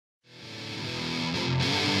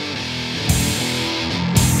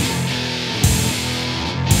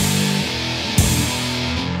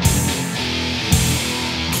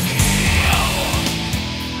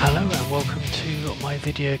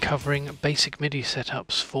video covering basic MIDI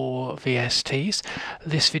setups for VSTs.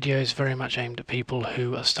 This video is very much aimed at people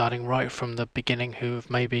who are starting right from the beginning, who have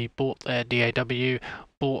maybe bought their DAW,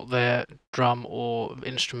 bought their drum or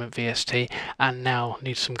instrument VST, and now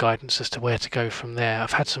need some guidance as to where to go from there.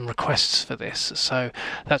 I've had some requests for this, so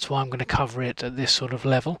that's why I'm going to cover it at this sort of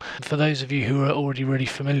level. For those of you who are already really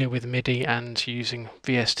familiar with MIDI and using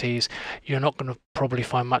VSTs, you're not going to probably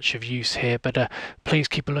find much of use here, but please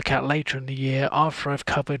keep a lookout later in the year after I've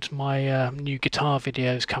covered my new guitar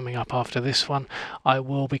videos coming up after this one. I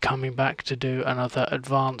will be coming back to do another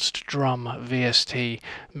advanced drum VST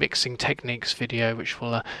mixing techniques video, which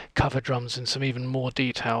will cover drums in some even more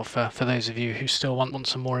detail for those of you who still want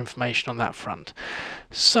some more information on that front.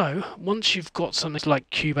 So once you've got something like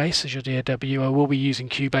Cubase as your DAW, I will be using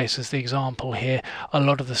Cubase as the example here. A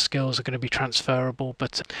lot of the skills are going to be transferable,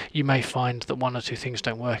 but you may find that one or two things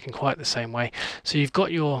don't work in quite the same way. So you've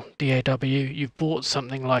got your DAW, you've bought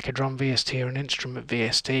something like a drum VST or an instrument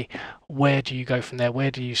VST. Where do you go from there?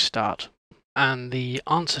 Where do you start? And the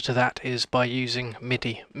answer to that is by using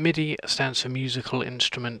MIDI. MIDI stands for Musical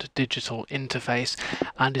Instrument Digital Interface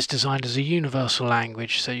and is designed as a universal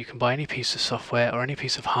language, so you can buy any piece of software or any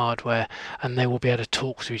piece of hardware and they will be able to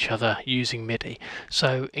talk to each other using MIDI.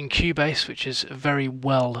 So in Cubase, which is very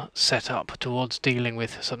well set up towards dealing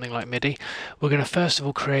with something like MIDI, we're going to first of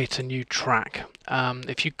all create a new track.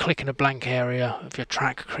 If you click in a blank area of your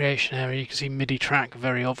track creation area, you can see MIDI track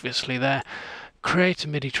very obviously there. Create a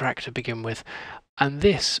MIDI track to begin with, and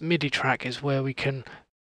this MIDI track is where we can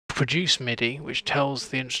produce MIDI, which tells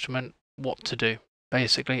the instrument what to do.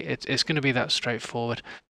 Basically, it's going to be that straightforward.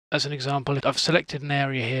 As an example, I've selected an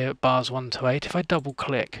area here, bars 1 to 8. If I double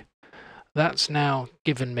click, that's now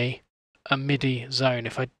given me a MIDI zone.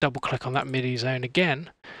 If I double click on that MIDI zone again,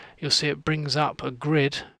 you'll see it brings up a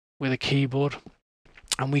grid with a keyboard,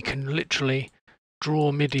 and we can literally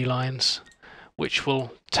draw MIDI lines which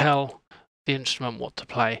will tell the instrument what to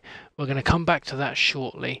play. We're going to come back to that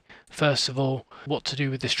shortly. First of all, what to do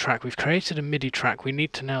with this track. We've created a MIDI track. We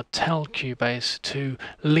need to now tell Cubase to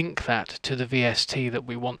link that to the VST that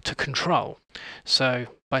we want to control. So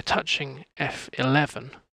by touching F11,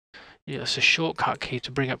 it's a shortcut key to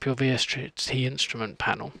bring up your VST instrument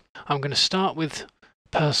panel. I'm going to start with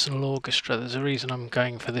Personal Orchestra. There's a reason I'm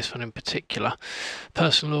going for this one in particular.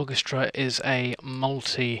 Personal Orchestra is a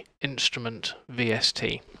multi-instrument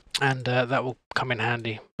VST. And that will come in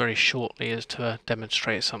handy very shortly as to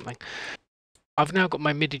demonstrate something. I've now got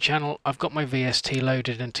my MIDI channel, I've got my VST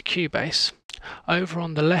loaded into Cubase. Over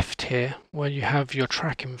on the left here, where you have your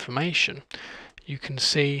track information, you can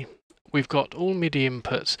see we've got all MIDI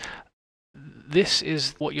inputs. This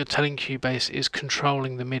is what you're telling Cubase is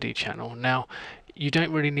controlling the MIDI channel. Now, you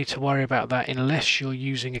don't really need to worry about that unless you're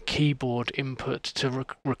using a keyboard input to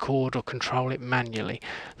record or control it manually.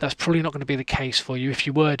 That's probably not going to be the case for you. If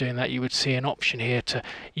you were doing that, you would see an option here to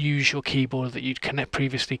use your keyboard that you'd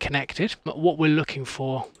previously connected. But what we're looking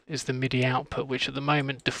for is the MIDI output, which at the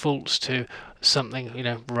moment defaults to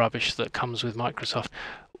something, rubbish that comes with Microsoft.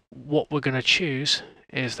 What we're going to choose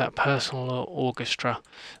is that Personal Orchestra,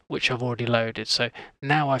 which I've already loaded. So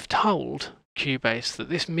now I've told Cubase that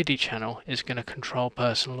this MIDI channel is going to control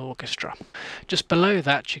Personal Orchestra. Just below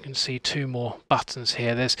that you can see two more buttons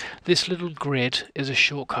here. There's this little grid is a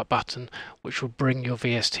shortcut button which will bring your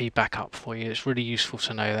VST back up for you. It's really useful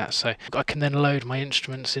to know that. So I can then load my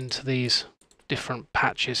instruments into these different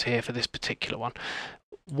patches here for this particular one.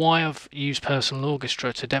 Why I've used Personal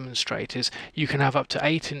Orchestra to demonstrate is you can have up to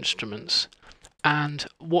 8 instruments, and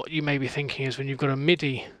what you may be thinking is when you've got a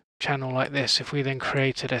MIDI channel like this, if we then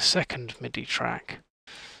created a second MIDI track,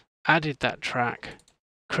 added that track,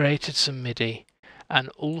 created some MIDI, and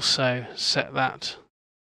also set that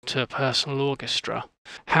to Personal Orchestra,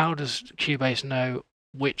 how does Cubase know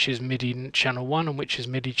which is MIDI channel 1 and which is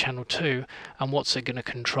MIDI channel 2, and what's it going to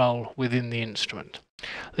control within the instrument?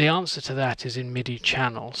 The answer to that is in MIDI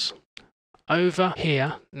channels. Over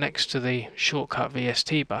here, next to the shortcut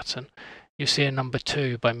VST button, you see a number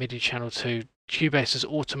 2 by MIDI channel 2. Cubase has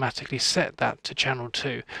automatically set that to channel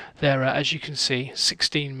 2. There are, as you can see,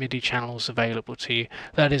 16 MIDI channels available to you.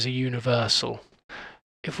 That is a universal.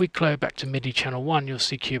 If we go back to MIDI channel 1, you'll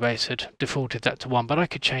see Cubase had defaulted that to 1, but I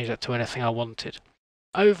could change that to anything I wanted.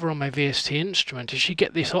 Over on my VST instrument, as you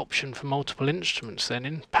get this option for multiple instruments, then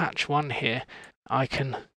in patch 1 here, I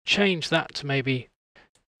can change that to maybe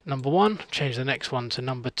number 1, change the next one to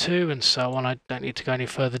number 2, and so on. I don't need to go any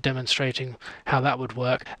further demonstrating how that would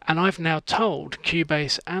work. And I've now told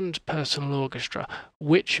Cubase and Personal Orchestra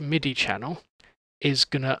which MIDI channel is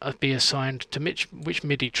going to be assigned to which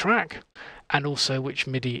MIDI track and also which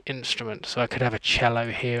MIDI instrument. So I could have a cello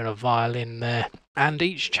here and a violin there. and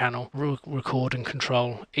each channel will record and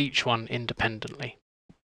control each one independently.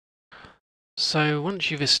 So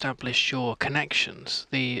once you've established your connections,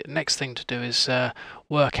 the next thing to do is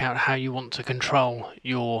work out how you want to control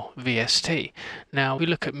your VST. Now we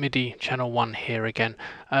look at MIDI channel 1 here again,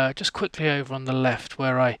 just quickly over on the left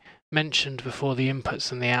where I mentioned before the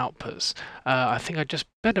inputs and the outputs. I think I just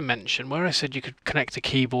better mention where I said you could connect a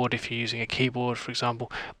keyboard if you're using a keyboard, for example.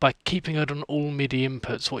 By keeping it on all MIDI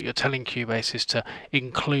inputs, what you're telling Cubase is to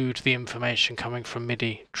include the information coming from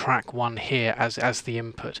MIDI track 1 here as the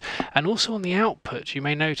input. And also on the output, you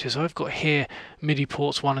may notice I've got here MIDI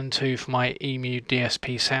ports 1 and 2 for my EMU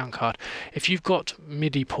DSP sound card. If you've got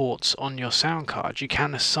MIDI ports on your sound card, you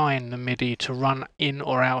can assign the MIDI to run in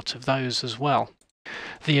or out of those as well.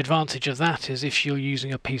 The advantage of that is if you're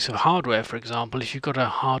using a piece of hardware, for example, if you've got a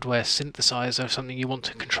hardware synthesizer or something you want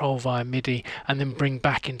to control via MIDI and then bring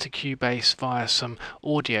back into Cubase via some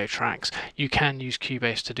audio tracks, you can use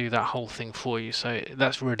Cubase to do that whole thing for you. So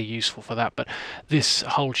that's really useful for that. But this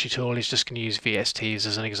whole tutorial is just going to use VSTs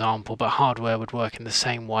as an example, but hardware would work in the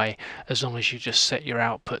same way as long as you just set your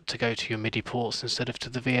output to go to your MIDI ports instead of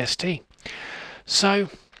to the VST. So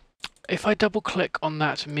if I double click on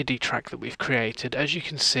that MIDI track that we've created, as you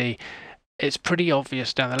can see, it's pretty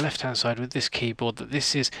obvious down the left hand side with this keyboard that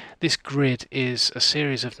this grid is a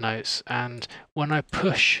series of notes, and when I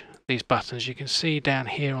push these buttons, you can see down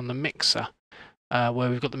here on the mixer where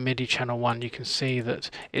we've got the MIDI channel 1, you can see that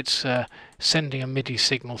it's sending a MIDI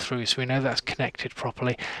signal through, so we know that's connected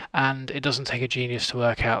properly, and it doesn't take a genius to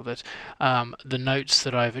work out that the notes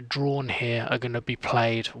that I've drawn here are going to be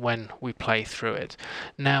played when we play through it.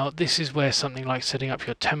 Now this is where something like setting up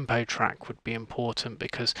your tempo track would be important,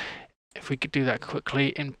 because if we could do that quickly,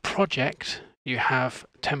 in Project you have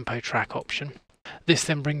tempo track option. This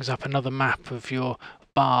then brings up another map of your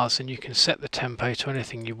bars, and you can set the tempo to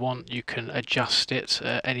anything you want. You can adjust it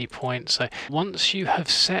at any point. So once you have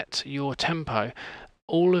set your tempo,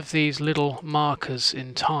 all of these little markers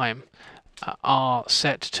in time are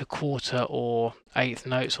set to quarter or eighth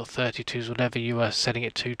notes or 32s, whatever you are setting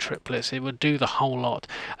it to, triplets. It would do the whole lot,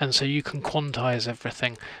 and so you can quantize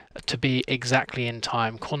everything to be exactly in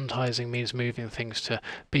time. Quantizing means moving things to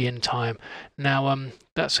be in time. Now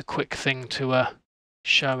that's a quick thing to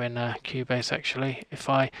show in Cubase actually. If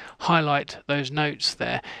I highlight those notes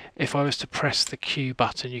there, if I was to press the Q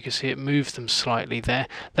button, you can see it moved them slightly there.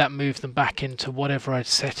 That moved them back into whatever I'd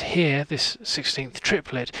set here, this 16th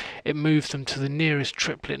triplet. It moved them to the nearest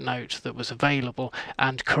triplet note that was available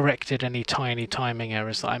and corrected any tiny timing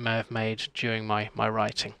errors that I may have made during my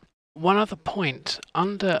writing. One other point,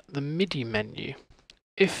 under the MIDI menu,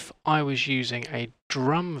 if I was using a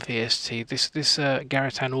drum VST, this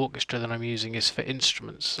Garritan orchestra that I'm using is for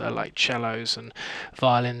instruments like cellos and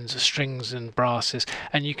violins, strings and brasses,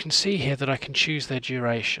 and you can see here that I can choose their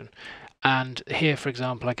duration. And here, for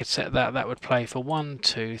example, I could set that would play for 1,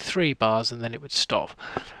 2, 3 bars, and then it would stop.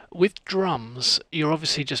 With drums, you're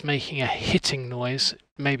obviously just making a hitting noise,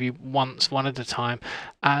 maybe one at a time,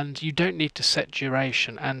 and you don't need to set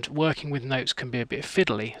duration, and working with notes can be a bit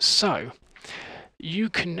fiddly. So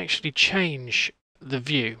you can actually change the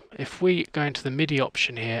view. If we go into the MIDI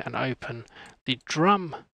option here and open the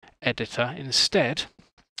drum editor instead,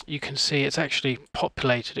 you can see it's actually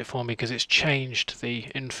populated it for me because it's changed the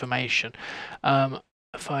information.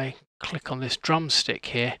 If I click on this drumstick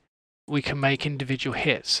here, we can make individual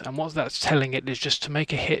hits, and what that's telling it is just to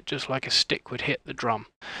make a hit just like a stick would hit the drum,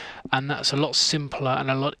 and that's a lot simpler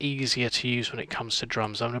and a lot easier to use when it comes to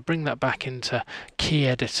drums. I'm going to bring that back into key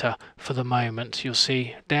editor for the moment. You'll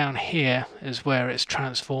see down here is where it's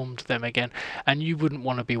transformed them again, and you wouldn't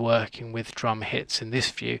want to be working with drum hits in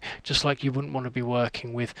this view, just like you wouldn't want to be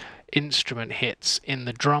working with instrument hits in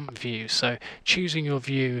the drum view. So choosing your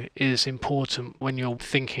view is important when you're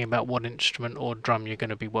thinking about what instrument or drum you're going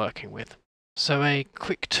to be working with. So a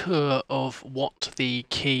quick tour of what the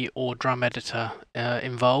key or drum editor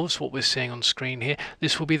involves, what we're seeing on screen here.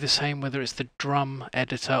 This will be the same whether it's the drum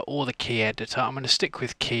editor or the key editor. I'm going to stick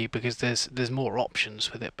with key because there's more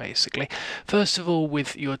options with it basically. First of all,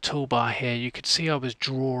 with your toolbar here, you could see I was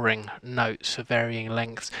drawing notes of varying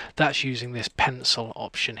lengths. That's using this pencil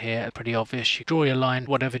option here, pretty obvious. You draw your line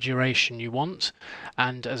whatever duration you want,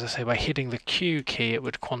 and as I say, by hitting the Q key it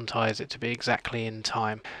would quantize it to be exactly in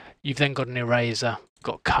time. You've then got an eraser,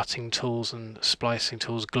 got cutting tools and splicing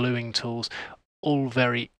tools, gluing tools, all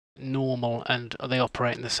very normal, and they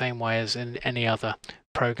operate in the same way as in any other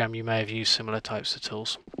program you may have used similar types of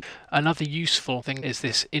tools. Another useful thing is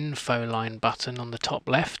this info line button on the top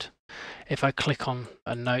left. If I click on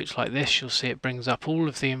a note like this, you'll see it brings up all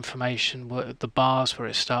of the information, the bars where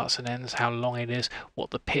it starts and ends, how long it is,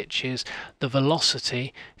 what the pitch is, the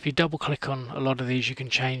velocity. If you double click on a lot of these, you can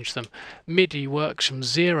change them. MIDI works from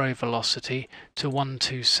 0 velocity to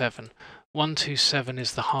 127. 127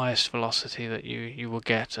 is the highest velocity that you will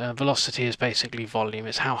get. Velocity is basically volume,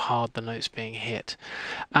 it's how hard the note's being hit.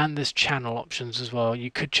 And there's channel options as well. You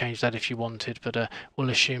could change that if you wanted, but we'll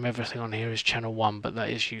assume everything on here is channel 1, but that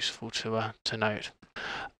is useful to note.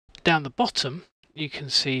 Down the bottom, you can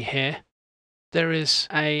see here, there is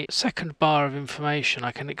a second bar of information.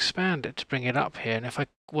 I can expand it to bring it up here, and if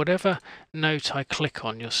whatever note I click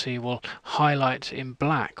on, you'll see will highlight in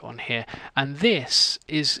black on here, and this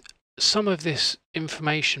is some of this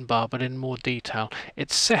information bar, but in more detail.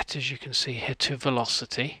 It's set, as you can see here, to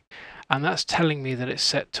velocity, and that's telling me that it's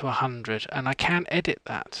set to 100, and I can edit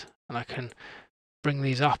that, and I can bring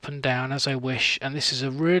these up and down as I wish. And this is a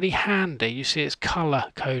really handy, you see it's color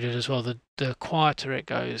coded as well. The quieter it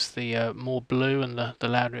goes, the more blue, and the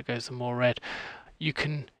louder it goes, the more red. You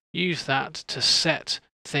can use that to set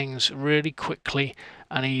things really quickly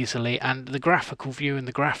and easily, and the graphical view and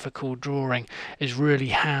the graphical drawing is really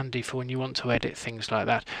handy for when you want to edit things like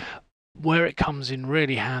that. Where it comes in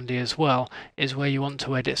really handy as well is where you want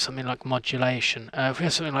to edit something like modulation. If we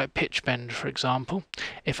have something like pitch bend, for example,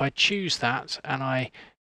 if I choose that and I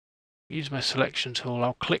use my selection tool,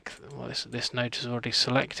 I'll click, well, this note is already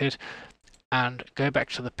selected, and go back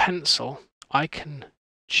to the pencil, I can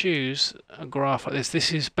choose a graph like this.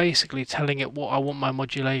 This is basically telling it what I want my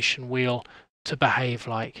modulation wheel to behave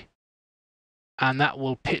like, and that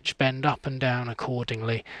will pitch bend up and down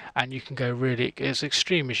accordingly, and you can go really as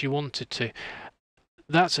extreme as you wanted to.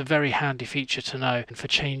 That's a very handy feature to know, and for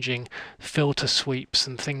changing filter sweeps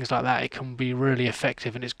and things like that, it can be really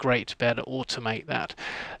effective, and it's great to be able to automate that.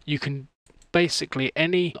 You can basically,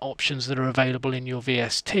 any options that are available in your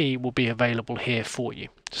VST will be available here for you.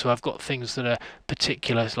 So I've got things that are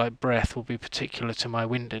particular, like breath will be particular to my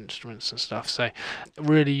wind instruments and stuff. So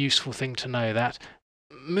really useful thing to know that.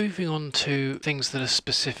 Moving on to things that are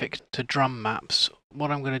specific to drum maps,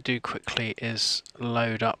 what I'm going to do quickly is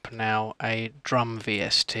load up now a drum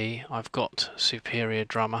VST. I've got Superior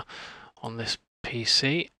Drummer on this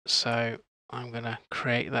PC, so I'm going to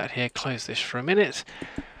create that here, close this for a minute.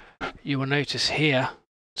 You will notice here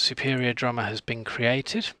Superior Drummer has been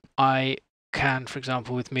created. I can, for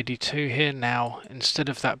example, with MIDI 2 here now, instead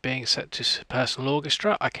of that being set to personal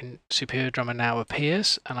orchestra, Superior Drummer now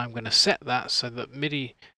appears, and I'm going to set that so that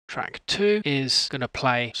MIDI track 2 is going to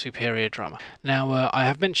play Superior Drummer. Now, I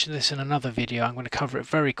have mentioned this in another video. I'm going to cover it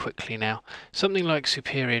very quickly now. Something like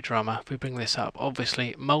Superior Drummer, if we bring this up,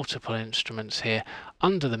 obviously multiple instruments here.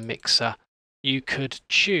 Under the mixer, you could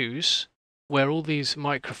choose where all these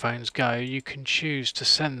microphones go. You can choose to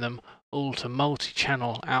send them all to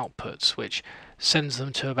multi-channel outputs, which sends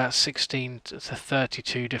them to about 16 to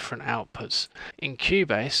 32 different outputs. In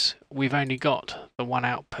Cubase, we've only got the one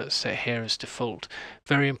output set here as default.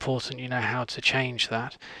 Very important you know how to change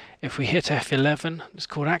that. If we hit F11, it's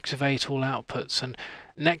called Activate All Outputs, and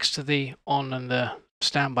next to the on and the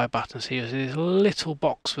standby buttons here is this little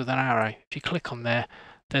box with an arrow. If you click on there,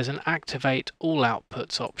 there's an Activate All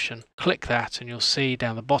Outputs option. Click that and you'll see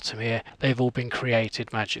down the bottom here they've all been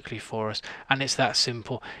created magically for us, and it's that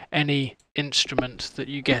simple. Any instrument that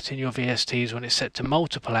you get in your VSTs, when it's set to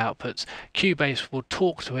multiple outputs, Cubase will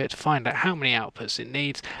talk to it, find out how many outputs it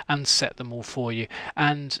needs and set them all for you.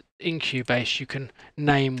 And in Cubase you can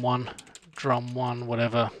name one, drum one,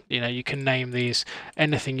 whatever, you can name these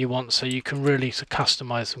anything you want, so you can really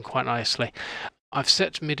customize them quite nicely. I've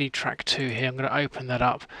set MIDI track 2 here. I'm going to open that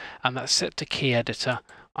up, and that's set to key editor.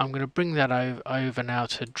 I'm going to bring that over now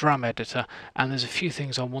to drum editor, and there's a few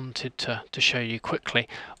things I wanted to show you quickly.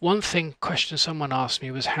 One question someone asked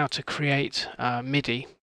me was how to create MIDI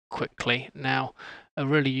quickly. Now, a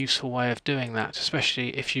really useful way of doing that, especially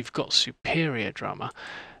if you've got Superior Drummer,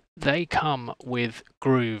 they come with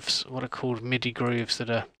grooves, what are called MIDI grooves, that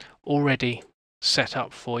are already set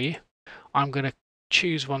up for you. I'm going to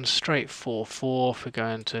choose one straight for 4 if we go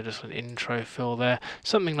into just an intro fill there.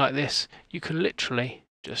 Something like this, you can literally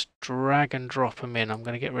just drag and drop them in. I'm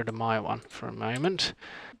going to get rid of my one for a moment.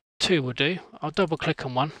 2 will do. I'll double click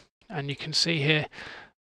on one, and you can see here,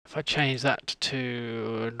 if I change that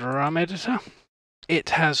to drum editor,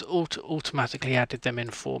 it has automatically added them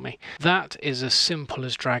in for me. That is as simple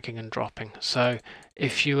as dragging and dropping. So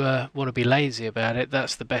if you want to be lazy about it,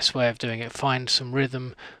 that's the best way of doing it. Find some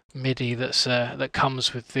rhythm MIDI that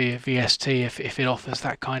comes with the VST if it offers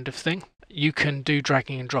that kind of thing. You can do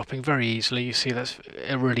dragging and dropping very easily. You see that's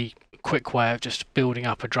a really quick way of just building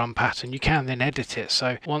up a drum pattern. You can then edit it.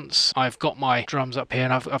 So once I've got my drums up here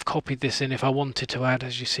and I've copied this in, if I wanted to add,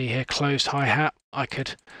 as you see here, closed hi-hat, I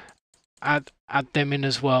could add them in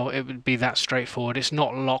as well. It would be that straightforward. It's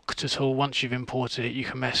not locked at all. Once you've imported it, you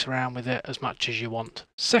can mess around with it as much as you want.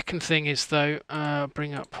 Second thing is though, I'm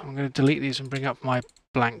going to delete these and bring up my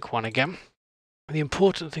blank one again. The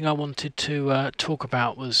important thing I wanted to talk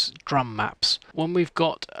about was drum maps. When we've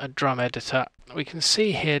got a drum editor, we can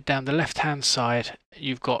see here down the left hand side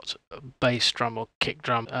you've got bass drum or kick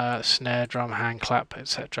drum, snare drum, hand clap,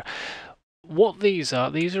 etc. What these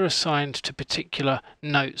are assigned to particular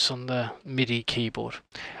notes on the MIDI keyboard.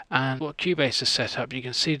 And what Cubase has set up, you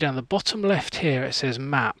can see down the bottom left here it says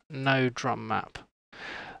map, no drum map.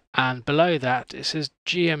 And below that it says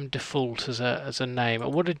GM default as a name.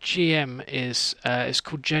 And what a GM is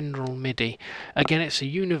called General MIDI. Again, it's a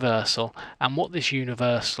universal, and what this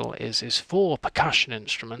universal is for percussion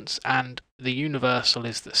instruments, and the universal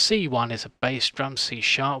is that C1 is a bass drum,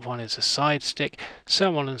 C#1 is a side stick,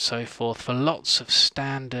 so on and so forth for lots of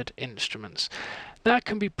standard instruments. That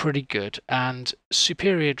can be pretty good, and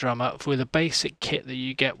Superior Drummer, with a basic kit that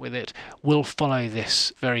you get with it, will follow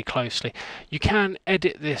this very closely. You can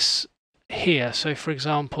edit this here, so for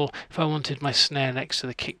example, if I wanted my snare next to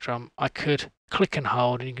the kick drum, I could click and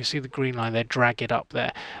hold, and you can see the green line there, drag it up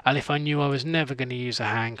there. And if I knew I was never going to use a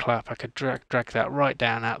hand clap, I could drag that right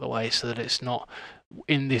down out of the way so that it's not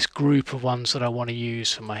in this group of ones that I want to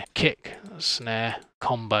use for my kick snare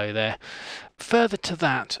combo there. Further to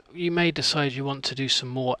that, you may decide you want to do some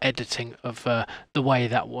more editing of the way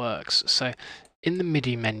that works. So in the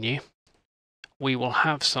MIDI menu, we will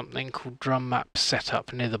have something called drum map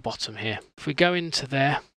setup near the bottom here. If we go into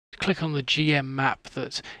there, click on the GM map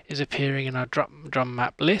that is appearing in our drum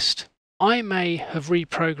map list. I may have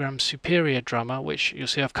reprogrammed Superior Drummer, which you'll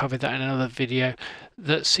see I've covered that in another video,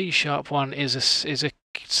 that C#1 is a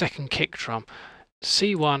second kick drum.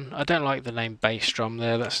 C1, I don't like the name bass drum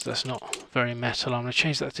there, that's not very metal. I'm going to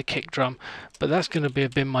change that to kick drum, but that's going to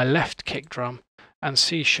be my left kick drum, and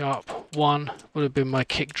C#1 would have been my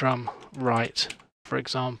kick drum right, for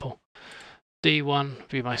example. D1 would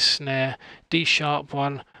be my snare,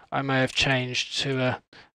 D#1 I may have changed to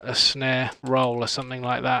a snare roll or something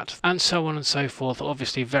like that, and so on and so forth.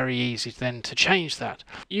 Obviously very easy then to change that.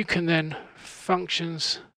 You can then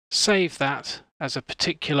functions, save that as a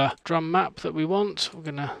particular drum map that we want. We're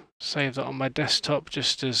going to save that on my desktop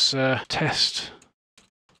just as test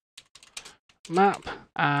map,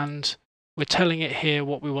 and we're telling it here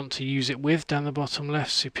what we want to use it with down the bottom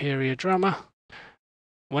left, Superior Drummer.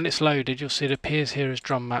 When it's loaded, you'll see it appears here as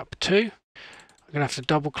drum map 2. I'm going to have to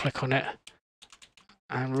double click on it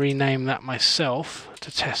and rename that myself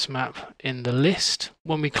to test map in the list.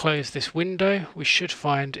 When we close this window, we should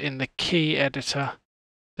find in the key editor,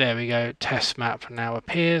 there we go, test map now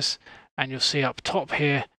appears, and you'll see up top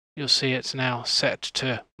here, you'll see it's now set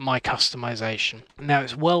to my customization. Now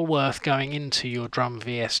it's well worth going into your drum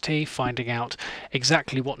VST, finding out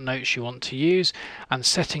exactly what notes you want to use and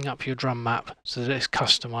setting up your drum map so that it's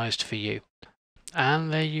customized for you.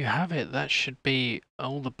 And there you have it. That should be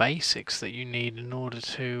all the basics that you need in order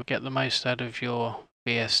to get the most out of your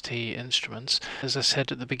VST instruments. As I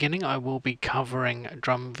said at the beginning, I will be covering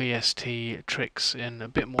drum VST tricks in a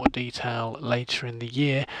bit more detail later in the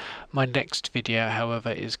year. My next video,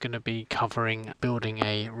 however, is going to be covering building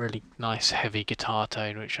a really nice heavy guitar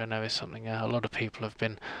tone, which I know is something a lot of people have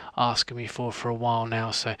been asking me for a while now,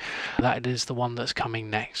 so that is the one that's coming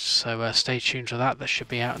next. So stay tuned for that. That should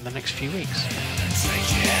be out in the next few weeks.